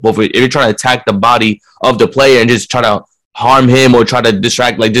But if you're trying to attack the body of the player and just try to harm him or try to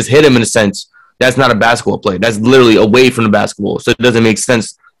distract, like just hit him in a sense, that's not a basketball play. That's literally away from the basketball. So it doesn't make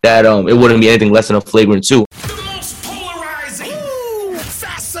sense that it wouldn't be anything less than a flagrant 2. The most polarizing,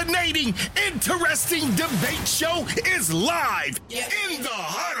 fascinating, interesting debate show is live in the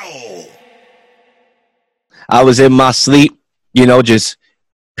huddle. I was in my sleep, just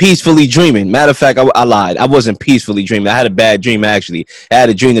peacefully dreaming. Matter of fact, I lied. I wasn't peacefully dreaming. I had a bad dream, actually. I had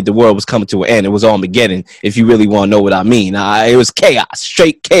a dream that the world was coming to an end. It was Armageddon, if you really want to know what I mean. It was chaos,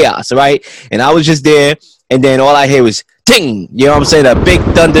 straight chaos, right? And I was just there, and then all I hear was ting. You know what I'm saying? A big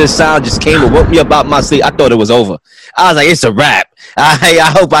thunder sound just came and woke me up out my sleep. I thought it was over. I was like, it's a wrap.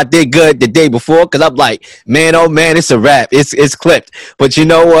 I hope I did good the day before, because I'm like, man, oh, man, it's a wrap. It's clipped. But you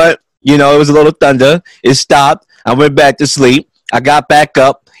know what? It was a little thunder. It stopped. I went back to sleep. I got back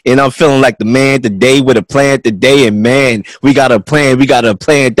up, and I'm feeling like the man today with a plan today. And, man, we got a plan. We got a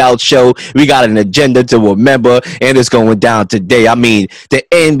planned out show. We got an agenda to remember, and it's going down today. I mean, the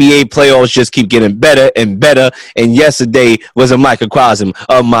NBA playoffs just keep getting better and better. And yesterday was a microcosm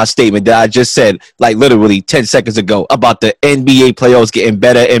of my statement that I just said, like literally 10 seconds ago, about the NBA playoffs getting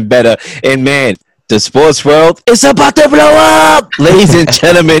better and better. And, man, the sports world is about to blow up. Ladies and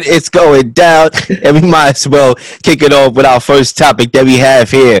gentlemen, it's going down, and we might as well kick it off with our first topic that we have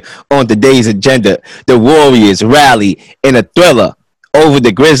here on today's agenda. The Warriors rally in a thriller over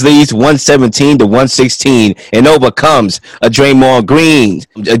the Grizzlies 117-116 and overcomes a Draymond Green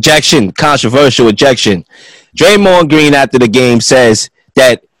ejection, controversial ejection. Draymond Green after the game says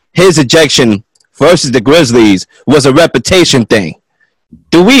that his ejection versus the Grizzlies was a reputation thing.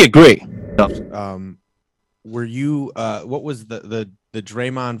 Do we agree? Were you what was the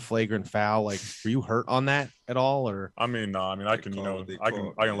Draymond flagrant foul, like were you hurt on that at all? Or I can I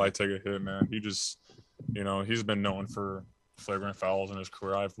can light take a hit, man. He just he's been known for flagrant fouls in his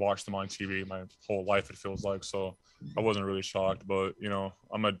career. I've watched him on TV my whole life, it feels like, so I wasn't really shocked. But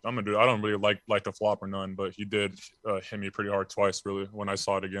I'm a dude, I don't really like the flop or none, but he did hit me pretty hard twice really when I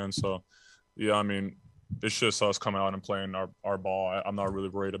saw it again. So yeah, it's just us coming out and playing our ball. I'm not really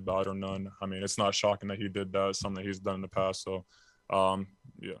worried about it or none. It's not shocking that he did that. It's something that he's done in the past. So,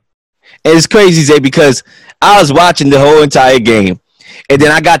 yeah. It's crazy, Zay, because I was watching the whole entire game, and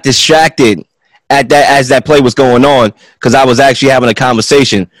then I got distracted as that play was going on because I was actually having a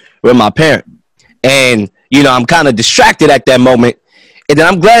conversation with my parent. And, I'm kind of distracted at that moment. And then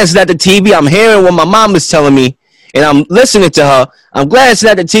I'm glancing at the TV. I'm hearing what my mom is telling me, and I'm listening to her. I'm glancing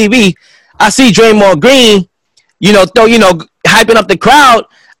at the TV. I see Draymond Green, hyping up the crowd.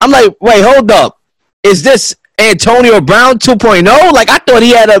 I'm like, wait, hold up. Is this Antonio Brown 2.0? Like, I thought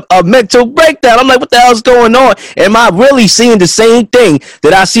he had a mental breakdown. I'm like, what the hell's going on? Am I really seeing the same thing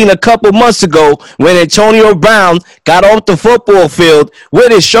that I seen a couple months ago when Antonio Brown got off the football field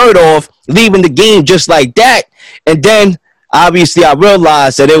with his shirt off, leaving the game just like that? And then obviously I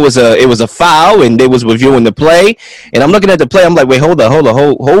realized that it was a foul and they was reviewing the play. And I'm looking at the play. I'm like, wait, hold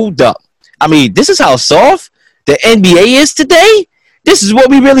up. This is how soft the NBA is today? This is what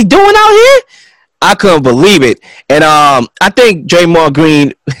we really doing out here? I couldn't believe it. And I think Draymond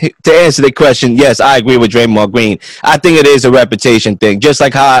Green, to answer the question, yes, I agree with Draymond Green. I think it is a reputation thing. Just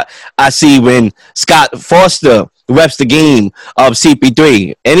like how I see when Scott Foster reps the game of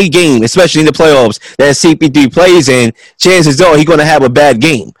CP3. Any game, especially in the playoffs, that CP3 plays in, chances are he's going to have a bad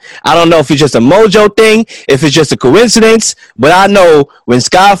game. I don't know if it's just a mojo thing, if it's just a coincidence, but I know when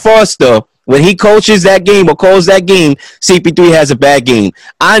Scott Foster, when he coaches that game or calls that game, CP3 has a bad game.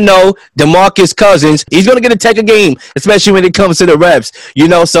 I know DeMarcus Cousins, he's going to get a take a game, especially when it comes to the reps,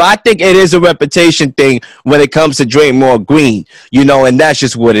 So I think it is a reputation thing when it comes to Draymond Green, and that's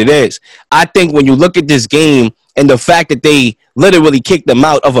just what it is. I think when you look at this game and the fact that they literally kicked him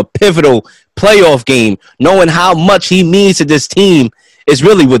out of a pivotal playoff game, knowing how much he means to this team, is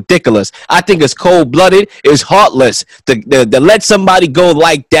really ridiculous. I think it's cold-blooded, it's heartless to let somebody go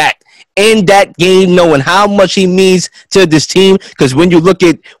like that in that game, knowing how much he means to this team. Because when you look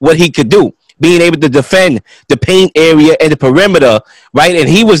at what he could do, being able to defend the paint area and the perimeter, right? And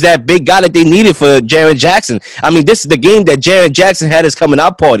he was that big guy that they needed for Jaren Jackson. This is the game that Jaren Jackson had his coming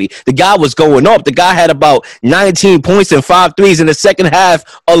out party. The guy was going up. The guy had about 19 points and 5 threes in the second half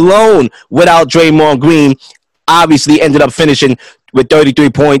alone without Draymond Green. Obviously ended up finishing with 33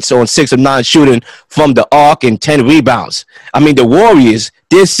 points on 6 of 9 shooting from the arc and 10 rebounds. The Warriors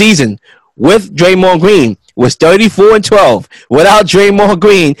this season with Draymond Green was 34-12. Without Draymond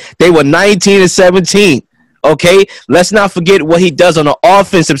Green, they were 19-17. Okay, let's not forget what he does on the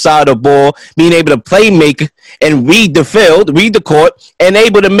offensive side of the ball, being able to play make and read the field, read the court, and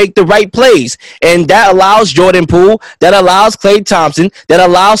able to make the right plays. And that allows Jordan Poole, that allows Klay Thompson, that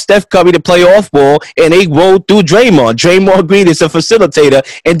allows Steph Curry to play off ball, and they roll through Draymond. Draymond Green is a facilitator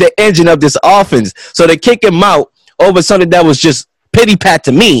and the engine of this offense. So to kick him out over something that was just pity pat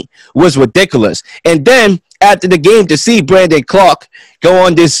to me was ridiculous. And then after the game, to see Brandon Clark go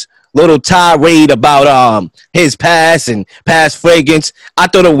on this little tirade about his pass and pass fragrance, I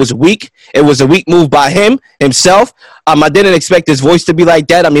thought it was weak. It was a weak move by himself. I didn't expect his voice to be like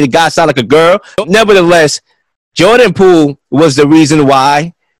that. I mean, the guy sounded like a girl. Nevertheless, Jordan Poole was the reason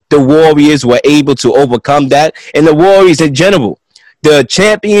why the Warriors were able to overcome that, and the Warriors in general. The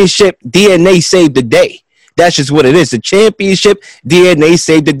championship DNA saved the day. That's just what it is. The championship DNA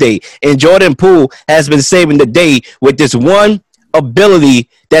saved the day. And Jordan Poole has been saving the day with this one ability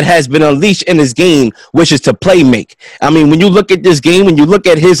that has been unleashed in his game, which is to play make. I mean, when you look at this game, when you look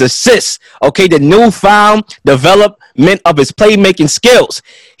at his assists, okay, the newfound development of his playmaking skills,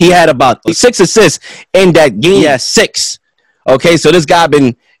 he had about 6 assists in that game. He has 6. Okay, so this guy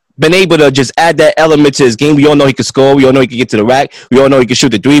been able to just add that element to his game. We all know he can score. We all know he can get to the rack. We all know he can shoot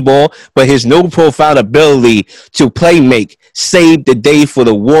the 3 ball. But his new profound ability to play make saved the day for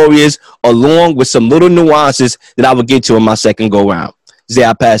the Warriors, along with some little nuances that I will get to in my second go round. Zay,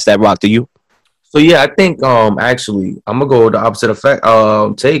 I pass that rock to you. So yeah, I think actually I'm gonna go the opposite effect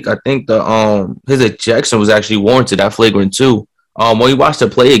take. I think the his ejection was actually warranted, that flagrant too. When he watched the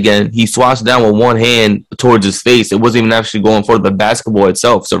play again, he swatched down with one hand towards his face. It wasn't even actually going for the basketball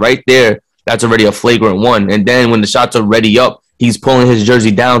itself. So right there, that's already a flagrant one. And then when the shots are ready up, he's pulling his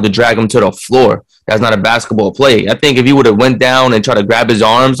jersey down to drag him to the floor. That's not a basketball play. I think if he would have went down and tried to grab his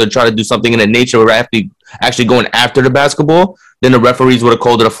arms or try to do something in the nature of actually going after the basketball, then the referees would have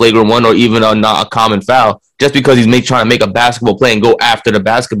called it a flagrant one or even not a common foul, just because he's trying to make a basketball play and go after the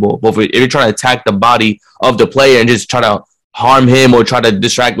basketball. But if you're trying to attack the body of the player and just try to harm him or try to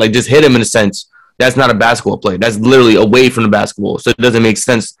distract, like just hit him in a sense, that's not a basketball play. That's literally away from the basketball. So it doesn't make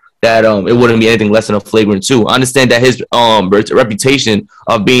sense that it wouldn't be anything less than a flagrant 2. I understand that his reputation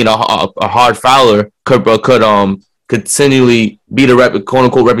of being a hard fouler could continually be the quote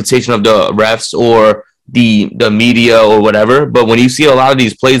unquote reputation of the refs or the media or whatever. But when you see a lot of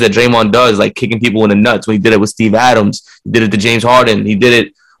these plays that Draymond does, like kicking people in the nuts, when he did it with Steve Adams, he did it to James Harden, he did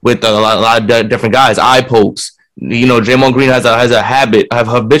it with a lot of different guys, eye pokes. You know, Draymond Green has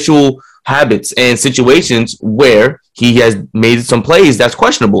habitual habits and situations where he has made some plays that's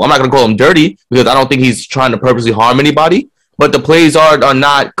questionable. I'm not going to call him dirty because I don't think he's trying to purposely harm anybody, but the plays are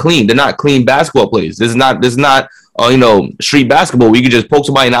not clean. They're not clean basketball plays. This is not street basketball where you can just poke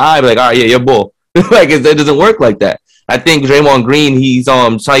somebody in the eye and be like, all right, yeah, you're bull. Like it doesn't work like that. I think Draymond Green, he's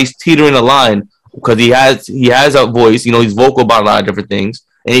teetering the line because he has a voice. You know, he's vocal about a lot of different things.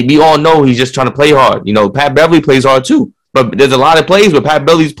 And we all know he's just trying to play hard. You know, Pat Beverly plays hard too. But there's a lot of plays where Pat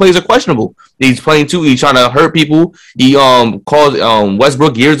Beverly's plays are questionable. He's playing too. He's trying to hurt people. He caused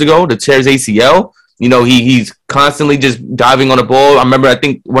Westbrook years ago to tear his ACL. You know, he's constantly just diving on the ball. I remember, I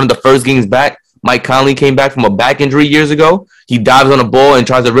think one of the first games back, Mike Conley came back from a back injury years ago. He dives on the ball and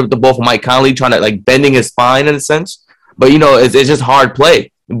tries to rip the ball from Mike Conley, trying to like bending his spine in a sense. But, you know, it's just hard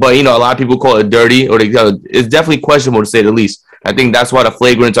play. But, you know, a lot of people call it dirty or it's definitely questionable to say the least. I think that's why the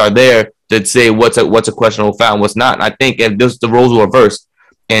flagrants are there to say what's a questionable foul and what's not. And I think if the roles were reversed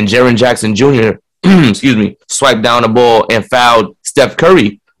and Jaren Jackson Jr. Swiped down the ball and fouled Steph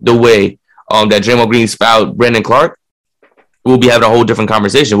Curry the way that Draymond Green fouled Brandon Clark, we'll be having a whole different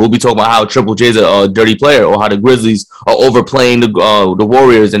conversation. We'll be talking about how Triple J's a dirty player or how the Grizzlies are overplaying the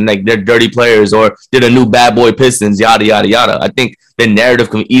Warriors and like they're dirty players or they're the new bad boy Pistons, yada, yada, yada. I think the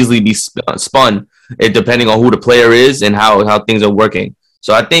narrative can easily be spun depending on who the player is and how things are working.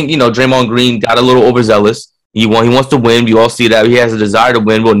 So I think, you know, Draymond Green got a little overzealous. He wants to win. You all see that. He has a desire to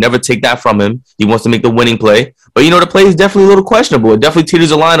win. We'll never take that from him. He wants to make the winning play. But, you know, the play is definitely a little questionable. It definitely teeters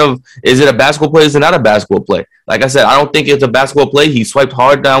the line of, is it a basketball play? Is it not a basketball play? Like I said, I don't think it's a basketball play. He swiped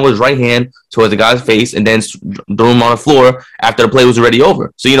hard down with his right hand towards the guy's face and then threw him on the floor after the play was already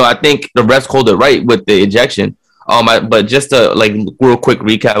over. So, you know, I think the refs called it right with the ejection. But just to, like, real quick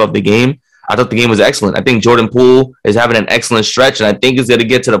recap of the game, I thought the game was excellent. I think Jordan Poole is having an excellent stretch, and I think it's going to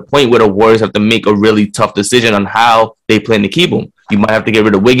get to the point where the Warriors have to make a really tough decision on how they plan to keep him. You might have to get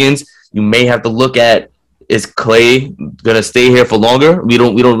rid of Wiggins. You may have to look at, is Klay going to stay here for longer? We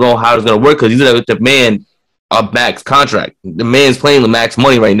don't know how it's going to work because he's going to demand a max contract. The man's playing the max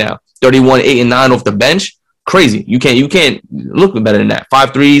money right now. 31, 8, and 9 off the bench. Crazy. You can't look better than that.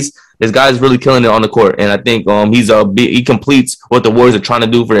 5 threes. This guy's really killing it on the court, and I think he completes what the Warriors are trying to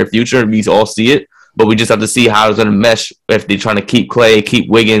do for their future. We all see it. But we just have to see how it's going to mesh if they're trying to keep Clay, keep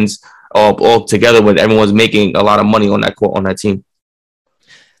Wiggins all together when everyone's making a lot of money on that team.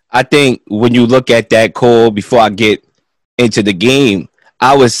 I think when you look at that, Cole, before I get into the game,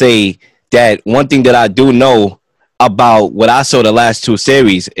 I would say that one thing that I do know about what I saw the last two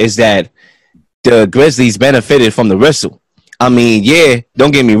series is that the Grizzlies benefited from the whistle. I mean, yeah,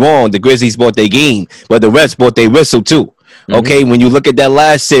 don't get me wrong, the Grizzlies bought their game, but the refs bought their whistle too. Mm-hmm. Okay, when you look at that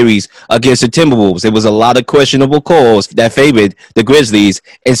last series against the Timberwolves, there was a lot of questionable calls that favored the Grizzlies,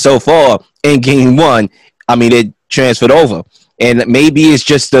 and so far in game one, I mean, it transferred over. And maybe it's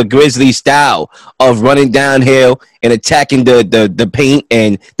just the Grizzlies style of running downhill and attacking the paint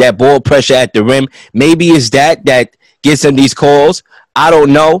and that ball pressure at the rim. Maybe it's that gets them these calls. I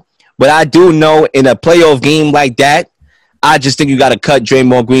don't know. But I do know in a playoff game like that, I just think you got to cut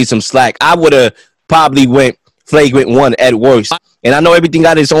Draymond Green some slack. I would have probably went flagrant one at worst. And I know everything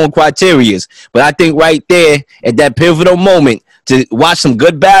got its own criteria. But I think right there at that pivotal moment, to watch some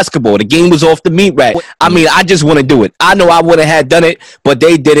good basketball. The game was off the meat rack. I mean, I just want to do it. I know I wouldn't have done it, but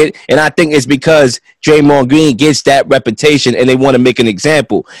they did it. And I think it's because Draymond Green gets that reputation and they want to make an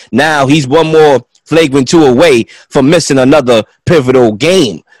example. Now he's one more flagrant two away from missing another pivotal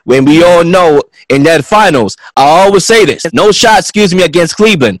game. When we all know in that finals, I always say this, no shot, against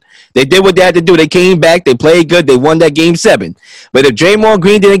Cleveland. They did what they had to do. They came back. They played good. They won that game 7. But if Draymond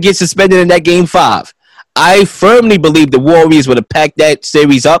Green didn't get suspended in that game 5, I firmly believe the Warriors would have packed that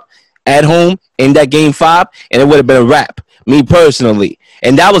series up at home in that game 5, and it would have been a wrap, me personally.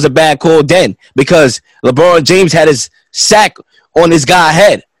 And that was a bad call then because LeBron James had his sack on his guy's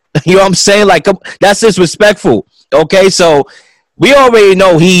head. You know what I'm saying? Like, that's disrespectful. Okay, so we already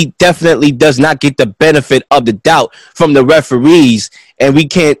know he definitely does not get the benefit of the doubt from the referees, and we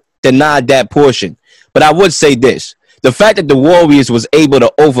can't deny that portion. But I would say this. The fact that the Warriors was able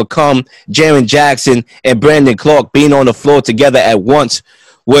to overcome Jaren Jackson and Brandon Clark being on the floor together at once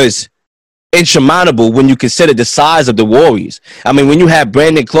was insurmountable when you consider the size of the Warriors. I mean, when you have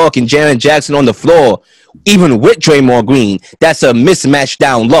Brandon Clark and Jaren Jackson on the floor, even with Draymond Green, that's a mismatch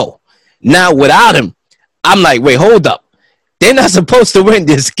down low. Now, without him, I'm like, wait, hold up. They're not supposed to win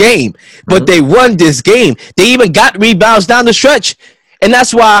this game, but they won this game. They even got rebounds down the stretch. And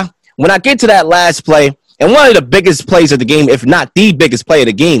that's why when I get to that last play, and one of the biggest plays of the game, if not the biggest play of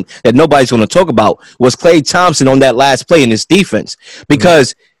the game that nobody's going to talk about, was Klay Thompson on that last play in his defense.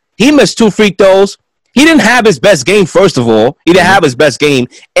 Because he missed 2 free throws. He didn't have his best game, first of all. He didn't have his best game.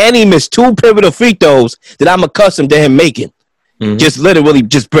 And he missed 2 pivotal free throws that I'm accustomed to him making. Just literally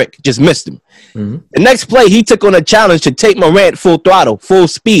just missed him. The next play, he took on a challenge to take Morant full throttle, full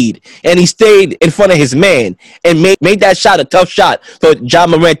speed. And he stayed in front of his man and made that shot a tough shot for Ja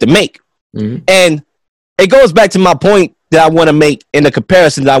Morant to make. And it goes back to my point that I want to make in the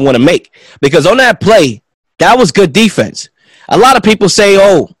comparison that I want to make. Because on that play, that was good defense. A lot of people say,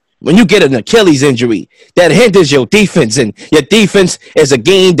 oh, when you get an Achilles injury, that hinders your defense. And your defense is a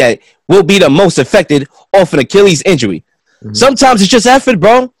game that will be the most affected off an Achilles injury. Sometimes it's just effort,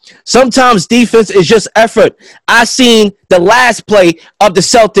 bro. Sometimes defense is just effort. I seen the last play of the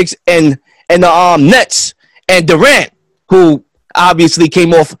Celtics and the Nets and Durant, who obviously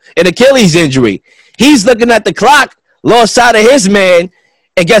came off an Achilles injury. He's looking at the clock, lost sight of his man,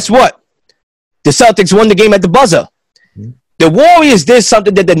 and guess what? The Celtics won the game at the buzzer. The Warriors did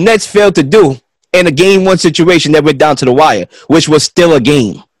something that the Nets failed to do in a game 1 situation that went down to the wire, which was still a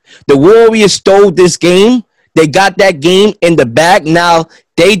game. The Warriors stole this game. They got that game in the bag. Now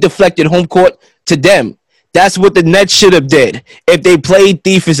they deflected home court to them. That's what the Nets should have did. If they played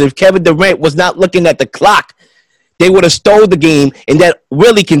defense, if Kevin Durant was not looking at the clock, they would have stole the game, and that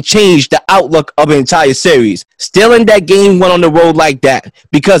really can change the outlook of an entire series. Still in that game 1 on the road like that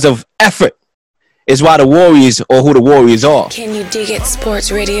because of effort is why the Warriors are who the Warriors are. Can You Dig It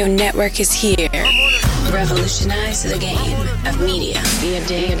Sports Radio Network is here. Revolutionize the game of media. Be a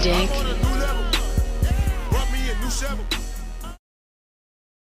dig.